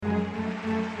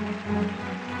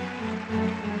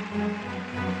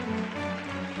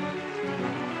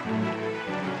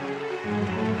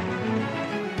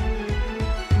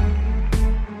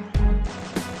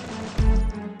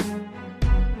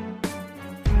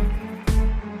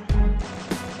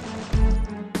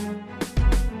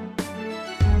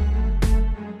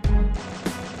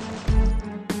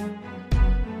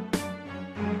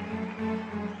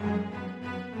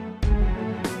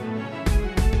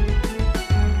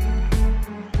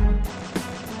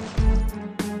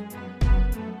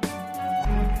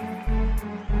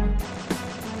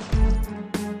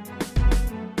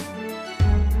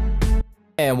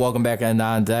And welcome back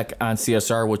on Deck on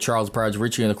CSR with Charles Praj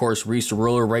Ritchie and, of course, Reese the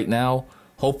Ruler right now.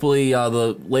 Hopefully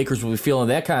the Lakers will be feeling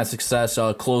that kind of success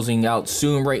closing out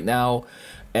soon right now,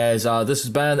 as this has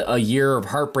been a year of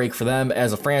heartbreak for them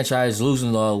as a franchise,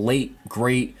 losing the late,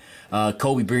 great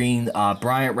Kobe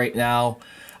Bryant right now,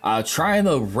 trying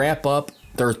to wrap up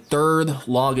their third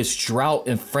longest drought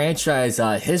in franchise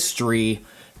history,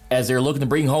 as they're looking to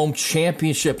bring home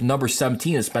championship number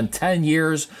 17. It's been 10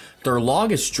 years. Their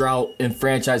longest drought in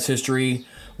franchise history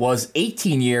was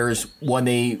 18 years when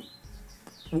they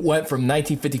went from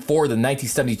 1954 to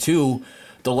 1972.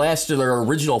 The last of their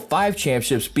original 5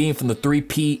 championships being from the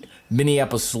three-peat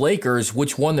Minneapolis Lakers,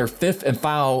 which won their 5th and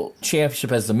final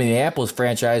championship as the Minneapolis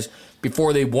franchise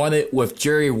before they won it with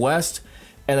Jerry West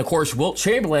and, of course, Wilt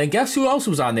Chamberlain. Guess who else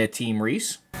was on that team,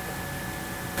 Reese?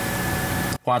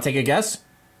 Want to take a guess?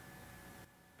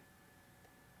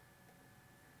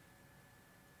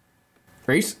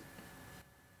 Reese?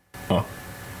 Oh.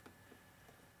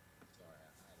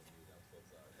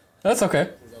 That's okay.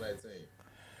 Who's on that team?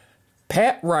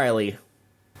 Pat Riley.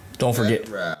 Don't forget.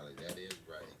 Pat Riley, that is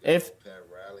right. Pat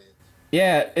Riley.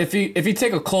 Yeah, if you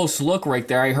take a close look right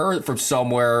there, I heard from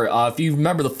somewhere, if you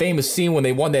remember the famous scene when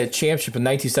they won that championship in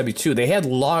 1972, they had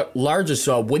largest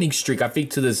winning streak, I think,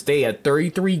 to this day at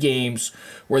 33 games,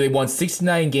 where they won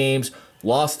 69 games,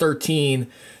 lost 13,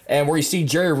 and where you see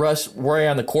Jerry West right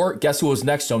on the court, guess who was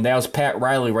next to him? That was Pat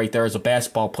Riley right there as a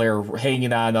basketball player,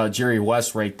 hanging on Jerry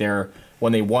West right there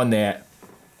when they won that.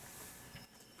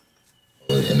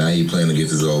 And now he's playing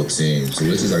against his old team. So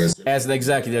this is, like I said, as an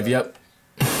executive, yep.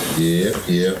 Yeah.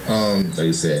 Like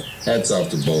I said, hats off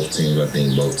to both teams. I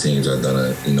think both teams have done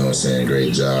a,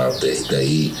 great job. The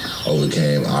Heat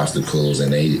overcame obstacles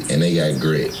and they got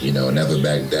grit, never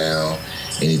back down.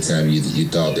 Anytime you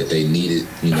thought that they needed,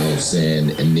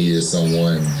 and needed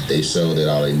someone, they showed that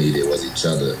all they needed was each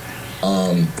other.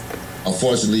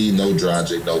 Unfortunately, no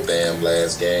Dragic, no Bam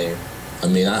last game. I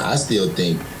mean, I still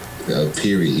think,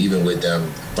 period, even with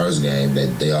them first game,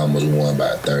 that they almost won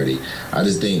by 30. I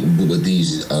just think with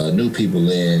these new people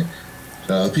in,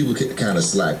 people can kind of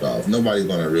slack off. Nobody's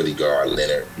going to really guard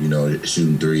Leonard,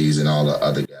 shooting threes and all the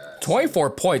other guys.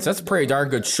 24 points. That's a pretty darn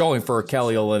good showing for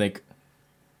Kelly Olynyk.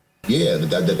 Yeah,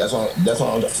 that's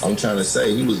what I'm trying to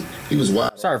say. He was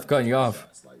wild. Sorry for cutting you off.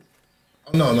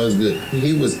 No, it's good.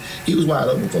 He was wide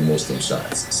open for most of them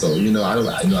shots. So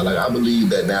I believe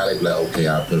that now they be like, okay,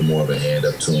 I'll put more of a hand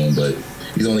up to him, but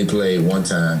he's only played one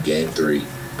time, game 3.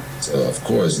 So of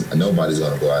course nobody's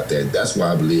gonna go out there. That's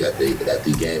why I believe that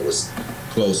the game was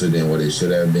closer than what it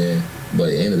should have been. But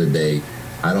at the end of the day,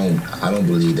 I don't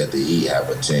believe that the Heat have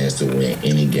a chance to win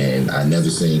any game. I never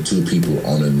seen 2 people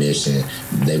on a mission.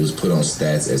 They was put on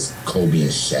stats as Kobe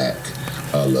and Shaq.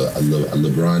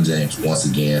 LeBron James once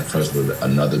again, first with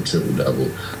another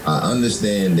triple-double. I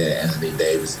understand that Anthony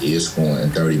Davis is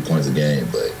scoring 30 points a game,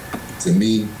 but to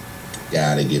me,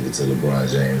 gotta give it to LeBron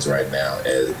James right now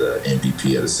as the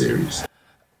MVP of the series.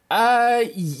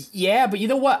 Yeah, but you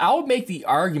know what? I would make the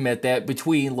argument that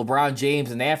between LeBron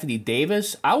James and Anthony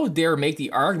Davis, I would dare make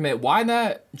the argument, why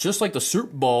not, just like the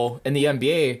Super Bowl in the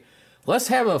NBA, let's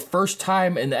have a first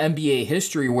time in the NBA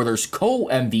history where there's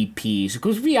co-MVPs.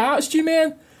 Because to be honest with you,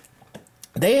 man,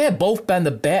 they have both been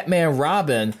the Batman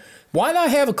Robin. Why not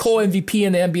have a co-MVP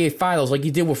in the NBA Finals like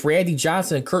you did with Randy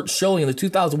Johnson and Curt Schilling in the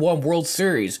 2001 World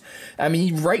Series? I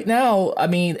mean, right now,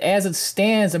 as it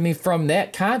stands, from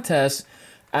that contest,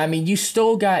 you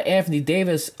still got Anthony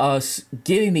Davis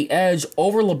getting the edge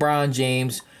over LeBron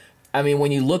James.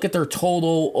 When you look at their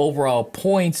total overall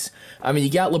points, you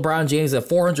got LeBron James at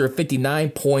 459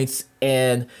 points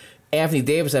and Anthony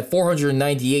Davis at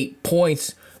 498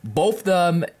 points. Both of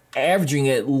them averaging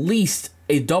at least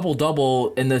a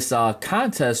double-double in this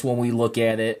contest when we look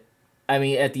at it. At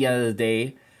the end of the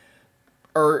day.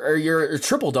 Or your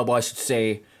triple-double, I should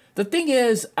say. The thing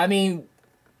is, Anthony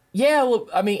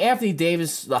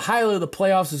Davis, the highlight of the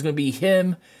playoffs is going to be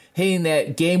him hitting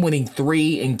that game-winning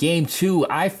 3 in Game 2,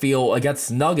 I feel,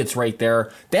 against Nuggets right there.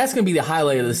 That's going to be the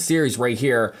highlight of the series right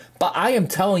here. But I am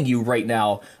telling you right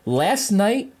now, last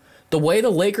night, the way the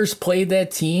Lakers played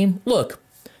that team, look,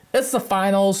 it's the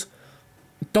finals.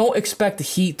 Don't expect the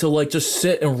Heat to just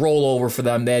sit and roll over for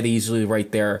them that easily right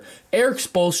there. Eric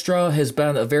Spoelstra has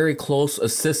been a very close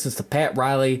assistant to Pat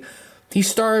Riley. He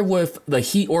started with the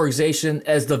Heat organization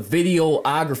as the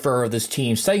videographer of this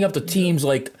team, setting up the team's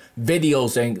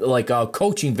videos and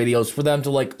coaching videos for them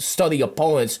to study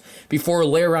opponents before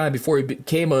he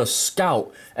became a scout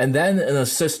and then an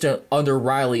assistant under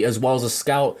Riley as well as a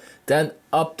scout, then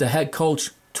up to head coach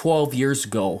 12 years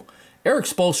ago. Eric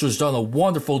Spoelstra's done a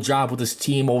wonderful job with this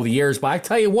team over the years, but I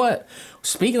tell you what,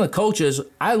 speaking of coaches,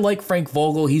 I like Frank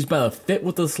Vogel. He's been a fit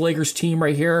with this Lakers team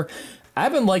right here.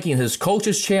 I've been liking his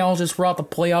coaches' challenges throughout the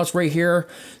playoffs right here.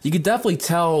 You can definitely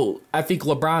tell, I think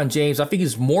LeBron James, I think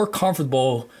he's more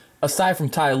comfortable aside from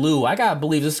Ty Lue. I got to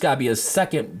believe this got to be his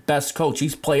second best coach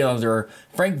he's played under.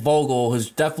 Frank Vogel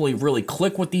has definitely really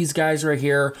clicked with these guys right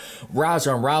here.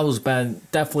 Rajon Roundo's been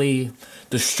definitely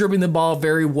distributing the ball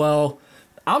very well.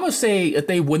 I'm going to say if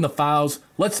they win the finals,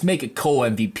 let's make it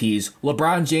co-MVPs.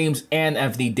 LeBron James and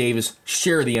Anthony Davis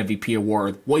share the MVP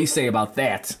award. What do you say about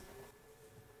that?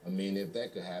 I mean, if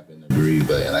that could happen, I agree.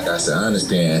 But like I said, I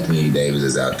understand Anthony Davis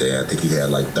is out there. I think he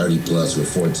had like 30 plus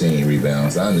with 14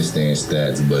 rebounds. I understand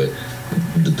stats, but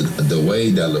the way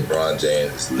that LeBron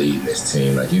James is leading this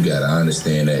team, like you got to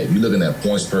understand that if you're looking at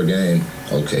points per game,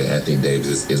 okay, Anthony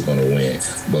Davis is going to win.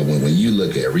 But when you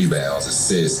look at rebounds,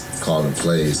 assists, calling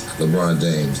plays, LeBron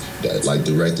James, that like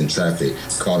directing traffic,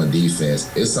 calling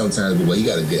defense, it's sometimes, well, you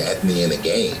got to get Anthony in the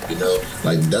game, you know?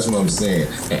 Like, that's what I'm saying.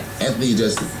 And Anthony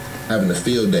just having a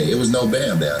field day. It was no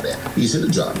Bam down there. He should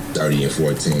have dropped 30 and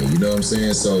 14. You know what I'm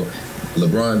saying? So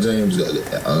LeBron James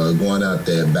going out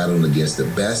there battling against the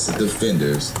best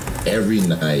defenders every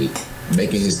night,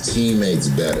 making his teammates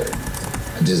better.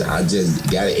 I just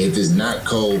got it. If it's not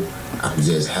Cole, I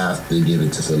just have to give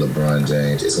it to LeBron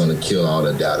James. It's going to kill all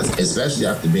the doubters, especially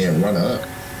after being runner-up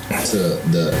to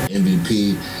the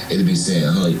MVP. It'll be saying,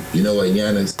 you know what,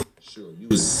 Giannis? Sure, you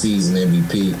was season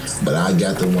MVP, but I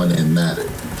got the one that mattered.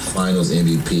 Finals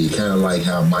MVP, kind of like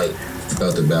how Mike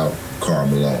felt about Karl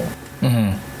Malone.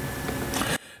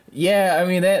 Mm-hmm. Yeah, I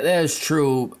mean that is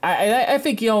true. I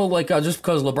think, you know, like just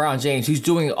because LeBron James, he's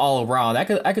doing it all around. I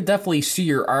could definitely see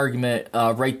your argument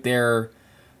right there.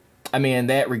 I mean, in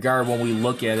that regard when we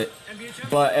look at it.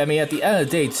 But I mean, at the end of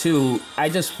the day too, I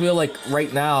just feel like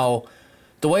right now,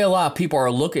 the way a lot of people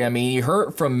are looking, I mean, you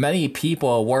heard from many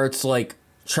people where it's like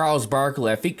Charles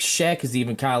Barkley. I think Shaq has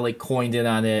even kind of like coined in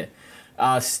on it.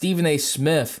 Stephen A.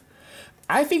 Smith.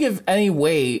 I think if any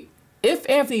way, if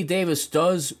Anthony Davis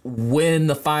does win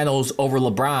the finals over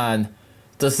LeBron,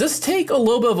 does this take a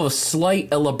little bit of a slight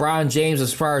at LeBron James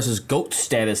as far as his GOAT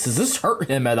status? Does this hurt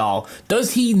him at all?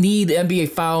 Does he need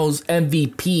NBA Finals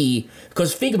MVP?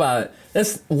 Because think about it.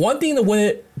 That's one thing to win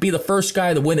it, be the first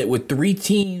guy to win it with 3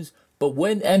 teams, but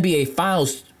win NBA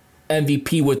Finals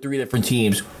MVP with 3 different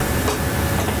teams.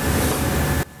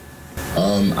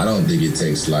 I don't think it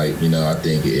takes I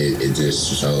think it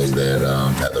just shows that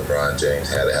LeBron James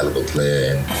had a hell of a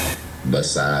player and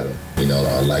beside him, you know,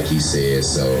 like he said.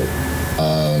 So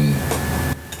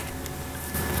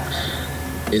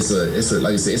it's a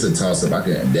like you said, it's a toss up. I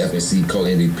can definitely see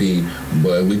co-MVP,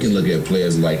 but we can look at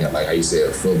players like how you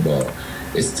said football.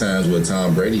 It's times where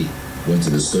Tom Brady went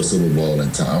to the Super Bowl,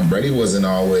 and Tom Brady wasn't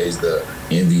always the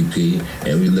MVP,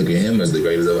 and we look at him as the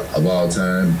greatest of all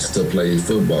time to play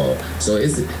football. So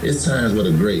it's times where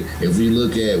the great. If we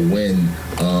look at when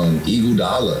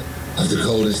Iguodala of the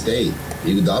Golden State,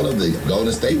 Iguodala of the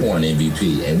Golden State won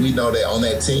MVP, and we know that on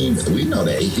that team, we know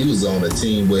that he was on a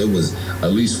team where it was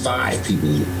at least 5 people,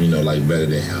 you know, like better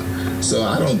than him. So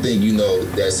I don't think, you know,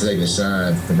 that's taking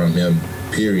shine from him.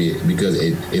 Period, because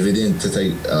if it didn't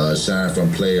take shine from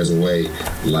players away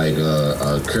like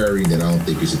Curry, then I don't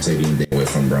think you should take anything away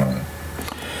from Bron.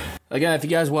 Again, if you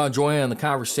guys want to join in the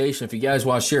conversation, if you guys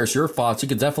want to share us your thoughts, you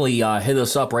can definitely hit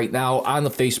us up right now on the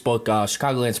Facebook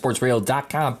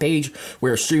ChicagolandSportsRadio.com page.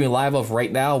 We're streaming live of right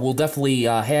now. We'll definitely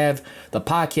have the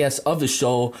podcast of the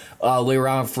show later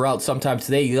on throughout sometime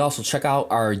today. You can also check out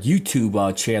our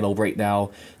YouTube channel right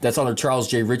now. That's under Charles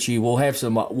J. Ritchie. We'll have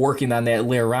some working on that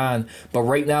later on. But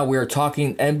right now we are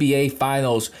talking NBA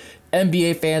Finals.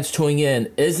 NBA fans tuning in,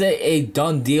 is it a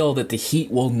done deal that the Heat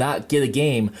will not get a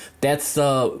game? That's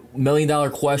the million-dollar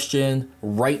question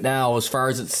right now as far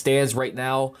as it stands right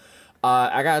now.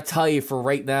 I got to tell you, for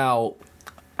right now,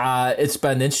 it's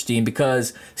been interesting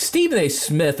because Stephen A.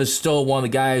 Smith is still one of the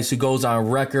guys who goes on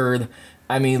record.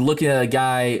 I mean, looking at a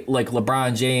guy like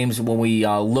LeBron James, when we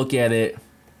look at it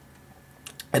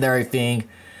and everything,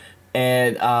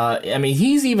 and I mean,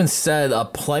 he's even said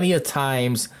plenty of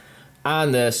times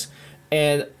on this.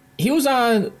 And he was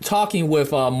on talking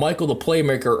with Michael the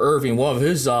Playmaker Irving, one of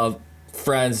his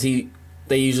friends. They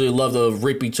usually love to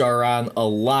rip each other on a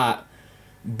lot.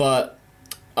 But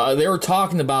they were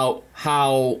talking about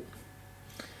how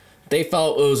they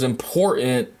felt it was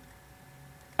important.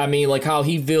 I mean, like how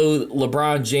he viewed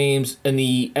LeBron James in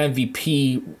the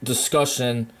MVP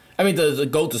discussion. I mean, the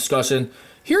GOAT discussion.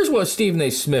 Here's what Stephen A.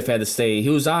 Smith had to say. He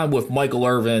was on with Michael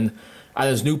Irvin on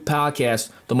his new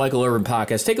podcast, the Michael Irvin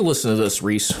Podcast. Take a listen to this,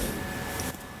 Reese.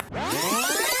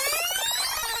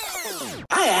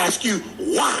 ask you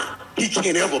why he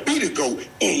can't ever be the GOAT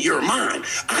in your mind.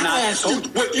 I asked you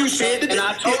what you said today.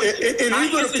 And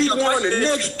even if he won the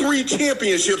next 3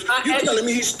 championships, you're telling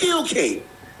me he still can't.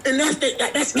 And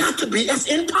that's got to be, that's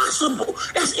impossible.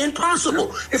 That's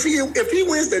impossible. If he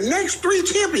wins the next 3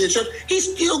 championships, he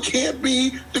still can't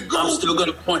be the GOAT.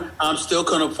 I'm still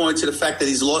gonna point to the fact that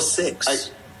he's lost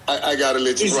 6. I gotta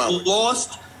let you run. He's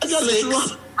lost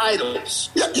 6 titles.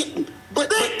 Yeah,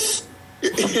 but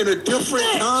in a different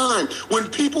time, when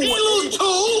people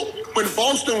when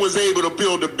Boston was able to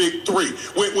build the big 3,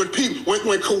 when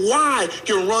Kawhi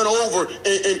can run over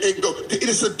and go,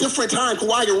 it's a different time.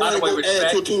 Kawhi can run and go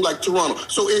add to a team like Toronto.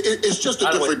 So it's just a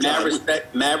different time.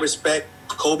 Mad respect.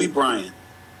 Kobe Bryant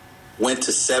went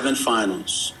to 7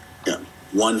 finals,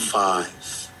 won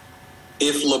 5.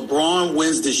 If LeBron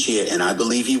wins this year, and I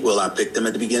believe he will, I picked him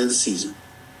at the beginning of the season,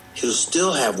 he'll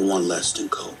still have 1 less than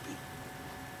Kobe.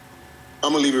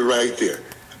 I'm gonna leave it right there.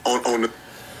 On the.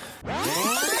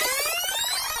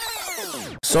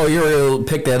 So you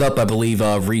picked that up, I believe,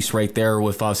 Reese, right there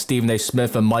with Stephen A.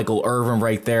 Smith and Michael Irvin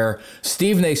right there.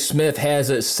 Stephen A. Smith has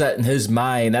it set in his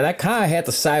mind, and I kind of had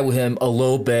to side with him a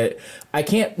little bit. I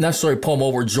can't necessarily pull him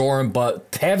over Jordan,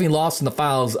 but having lost in the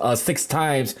finals 6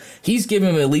 times, he's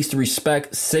given him at least the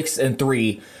respect 6 and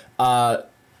 3.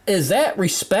 Is that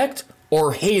respect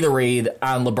or haterade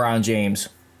on LeBron James?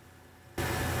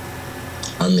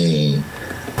 I mean,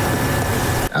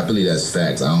 I believe that's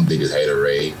facts. I don't think it's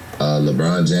haterade.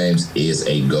 LeBron James is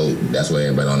a GOAT. That's what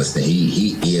everybody understands.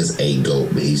 He is a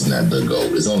GOAT, but he's not the GOAT.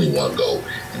 There's only one GOAT,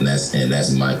 and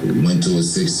that's Michael. He went to it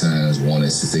 6 times, won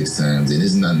it 6 times, and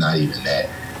it's not even that.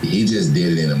 He just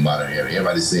did it in the modern era.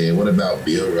 Everybody said, what about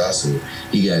Bill Russell?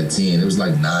 He got 10. It was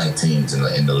like 9 teams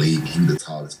in the league. He was the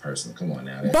tallest person. Come on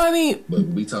now. But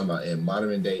we talking about in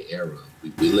modern day era,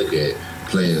 we look at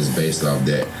players based off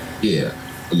that. Yeah,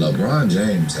 LeBron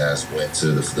James has went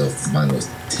to the finals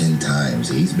 10 times.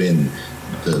 He's been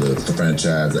to the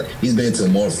franchise. He's been to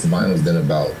more finals than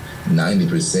about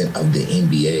 90% of the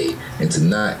NBA. And to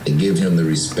not give him the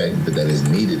respect that is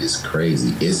needed is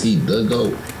crazy. Is he the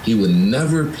GOAT? He would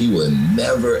never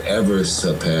ever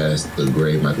surpass the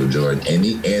great Michael Jordan.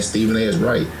 And Stephen A. is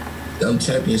right. Them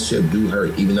championships do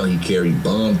hurt. Even though he carried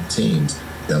bomb teams,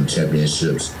 them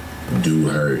championships do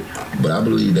hurt. But I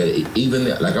believe that even,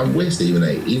 like I'm with Stephen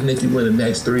A., even if he win the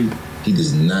next 3, he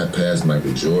does not pass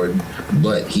Michael Jordan,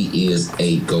 but he is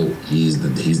a GOAT. He's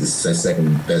the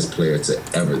second best player to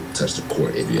ever touch the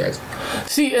court, if you ask me.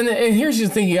 See, and here's the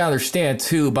thing you gotta understand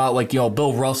too about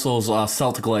Bill Russell's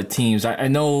Celtic-led teams. I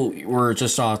know we're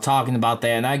just talking about that,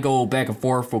 and I go back and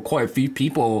forth with quite a few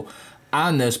people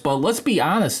on this, but let's be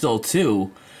honest though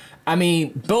too. I mean,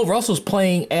 Bill Russell's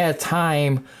playing at a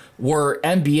time where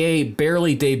NBA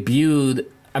barely debuted.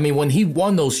 I mean, when he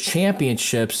won those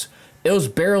championships, it was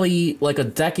barely like a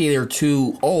decade or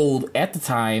 2 old at the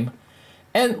time.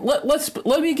 And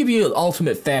let me give you an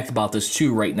ultimate fact about this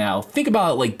too right now. Think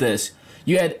about it like this.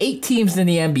 You had 8 teams in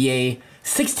the NBA,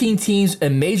 16 teams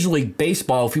in Major League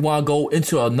Baseball if you want to go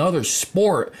into another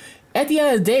sport. At the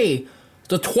end of the day,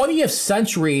 the 20th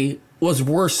century was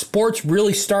where sports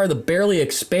really started to barely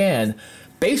expand.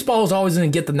 Baseball is always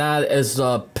going to get the nod as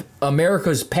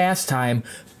America's pastime.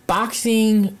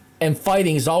 Boxing and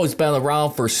fighting has always been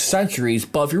around for centuries,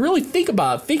 but if you really think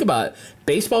about it,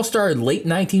 baseball started late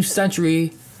 19th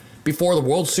century, before the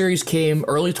World Series came,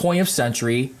 early 20th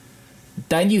century.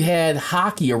 Then you had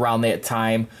hockey around that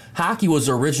time. Hockey was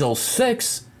the original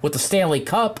 6 with the Stanley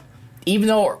Cup, even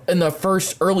though in the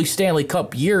first early Stanley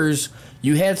Cup years,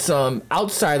 you had some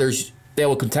outsiders that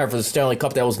would contend for the Stanley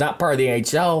Cup that was not part of the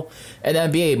NHL and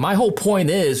NBA. My whole point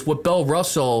is, with Bill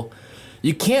Russell,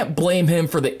 you can't blame him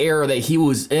for the era that he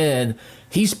was in.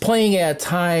 He's playing at a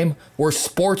time where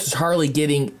sports is hardly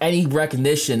getting any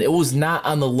recognition. It was not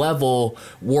on the level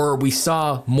where we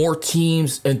saw more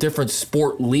teams in different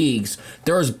sport leagues.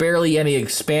 There was barely any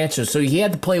expansion, so he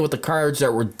had to play with the cards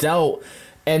that were dealt.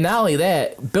 And not only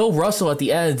that, Bill Russell, at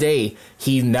the end of the day,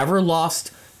 he never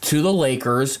lost to the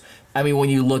Lakers. I mean, when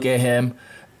you look at him,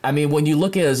 when you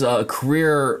look at his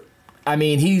career,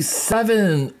 he's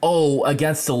 7-0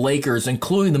 against the Lakers,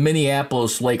 including the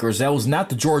Minneapolis Lakers. That was not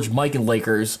the George Mikan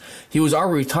Lakers. He was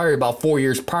already retired about 4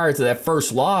 years prior to that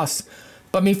first loss.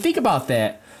 But, think about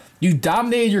that. You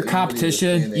dominated your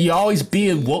competition. You always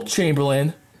beat Wilt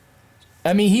Chamberlain.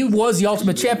 He was the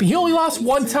ultimate champion. He only lost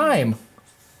 1 time.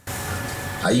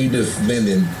 Are you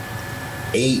defending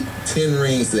 10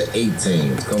 rings to 8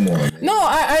 teams? Come on, man. No,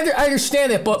 I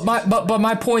understand it, but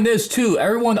my point is too,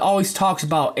 everyone always talks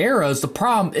about eras. The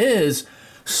problem is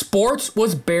sports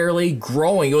was barely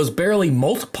growing. It was barely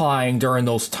multiplying during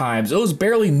those times. It was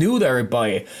barely new to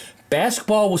everybody.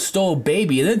 basketball was still a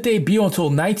baby. It didn't debut until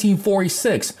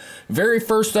 1946. Very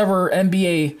first ever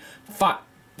NBA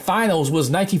finals was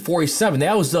 1947.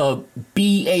 That was the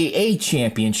BAA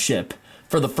championship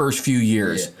for the first few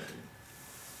years.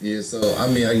 Yeah, so I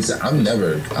mean, like you said, I'm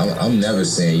never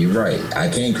saying you're right. I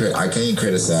can't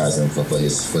criticize him for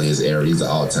his era. He's an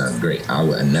all-time great. I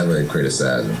would never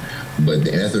criticize him, but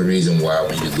that's the reason why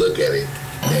when you look at it,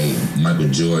 Michael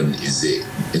Jordan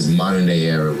his modern day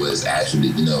era was actually,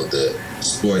 the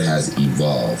sport has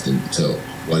evolved into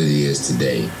what it is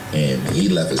today, and he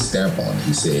left a stamp on it.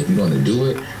 He said, if you're going to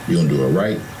do it, you're going to do it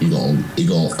right. You're going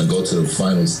to go to the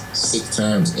finals 6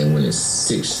 times and win it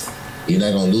 6. You're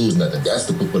not going to lose nothing. That's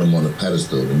to put him on the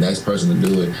pedestal. The next person to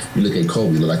do it, you look at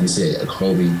Kobe. Like you said,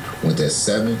 Kobe went at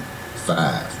 7,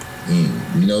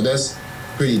 5. That's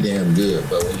pretty damn good.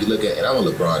 But when you look at, and I'm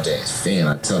a LeBron James fan,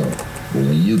 I tell him, but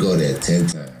when you go there 10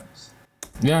 times,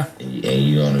 yeah, and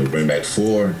you're going to bring back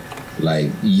 4,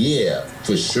 yeah,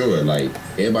 for sure.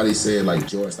 Everybody said,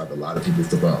 Jordan stopped a lot of people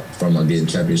from getting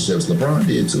championships. LeBron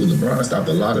did too. LeBron stopped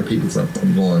a lot of people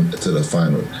from going to the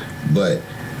finals. But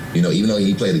even though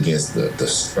he played against the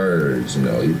Spurs,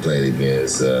 he played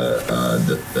against the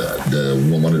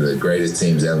one of the greatest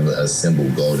teams ever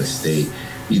assembled, Golden State.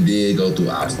 He did go through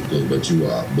obstacles,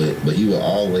 but he will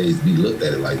always be looked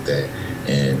at it like that.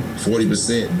 And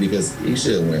 40%, because he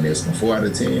should win this one, 4 out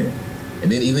of 10.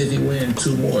 And then even if he win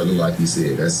 2 more, like you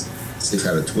said, that's 6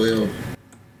 out of 12.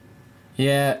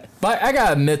 Yeah, but I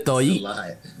gotta admit though, you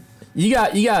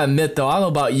gotta admit though, I don't know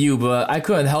about you, but I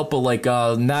couldn't help but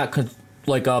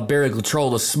barely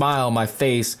control the smile on my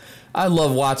face. I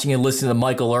love watching and listening to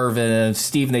Michael Irvin and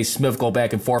Stephen A. Smith go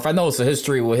back and forth. I know it's a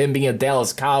history with him being a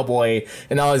Dallas Cowboy,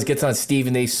 and always gets on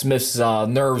Stephen A. Smith's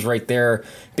nerves right there,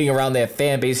 being around that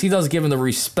fan base. He does give him the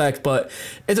respect, but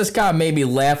it just kind of made me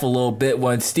laugh a little bit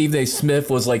when Stephen A. Smith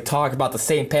was talking about the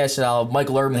same passion how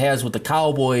Michael Irvin has with the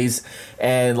Cowboys,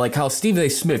 and how Stephen A.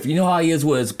 Smith, you know how he is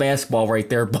with his basketball right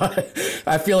there, but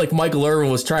I feel like Michael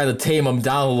Irvin was trying to tame him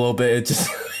down a little bit. It just...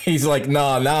 He's like,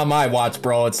 no, not my watch,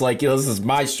 bro. It's this is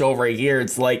my show right here. I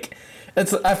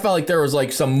felt like there was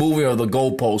some moving of the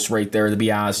goalposts right there, to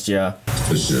be honest, yeah.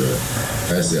 For sure.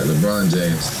 That's it. LeBron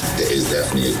James is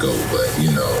definitely a GOAT, but,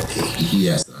 he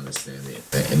has to understand it.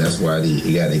 And that's why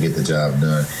he got to get the job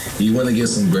done. He went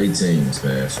against some great teams,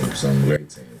 man, some great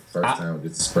teams. First time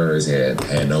against the Spurs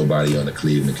had nobody on the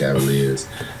Cleveland Cavaliers,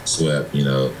 swept, he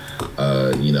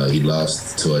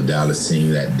lost to a Dallas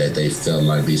team that they felt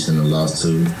like they shouldn't have lost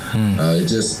to.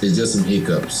 It's just some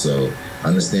hiccups. So I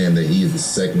understand that he's the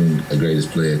second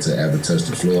greatest player to ever touch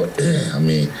the floor. I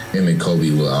mean, him and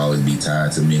Kobe will always be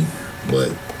tied to me,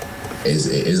 but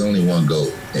it's only one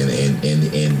GOAT.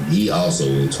 And he also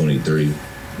was 23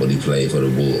 when he played for the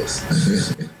Bulls.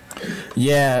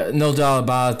 Yeah, no doubt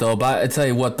about it, though. But I tell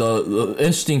you what, the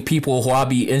interesting people who I'll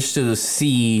be interested to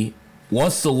see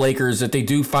once the Lakers, if they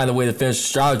do find a way to finish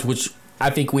the job, which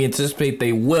I think we anticipate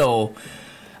they will,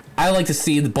 I like to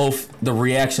see both the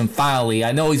reaction finally.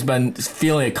 I know he's been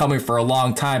feeling it coming for a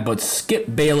long time, but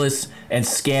Skip Bayless and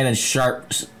Shannon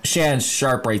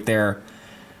Sharpe right there.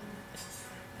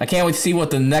 I can't wait to see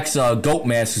what the next GOAT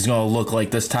mask is going to look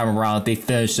like this time around if they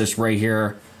finish this right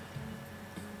here.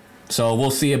 So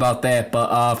we'll see about that.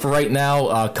 But for right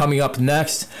now, coming up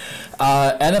next,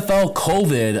 NFL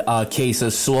COVID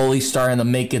cases slowly starting to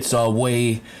make its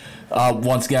way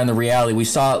once again to reality. We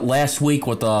saw it last week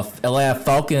with the Atlanta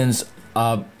Falcons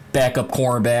backup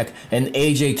cornerback and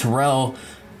A.J. Terrell,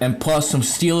 and plus some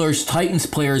Steelers-Titans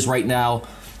players right now.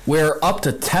 We're up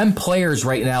to 10 players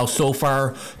right now so far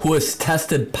who has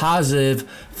tested positive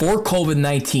for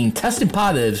COVID-19. Testing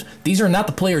positives. These are not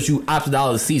the players who opted out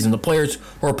of the season. The players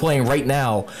who are playing right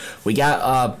now. We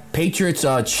got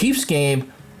Patriots-Chiefs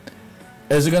game.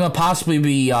 Is it going to possibly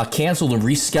be canceled and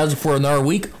rescheduled for another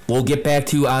week? We'll get back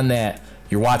to you on that.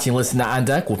 You're watching Listen to On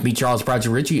Deck with me, Charles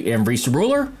Project Richie, and Reese the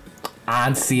Ruler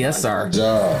on CSR.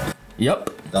 Job. Yep.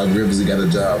 Doc Rivers got a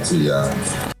job too,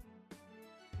 y'all.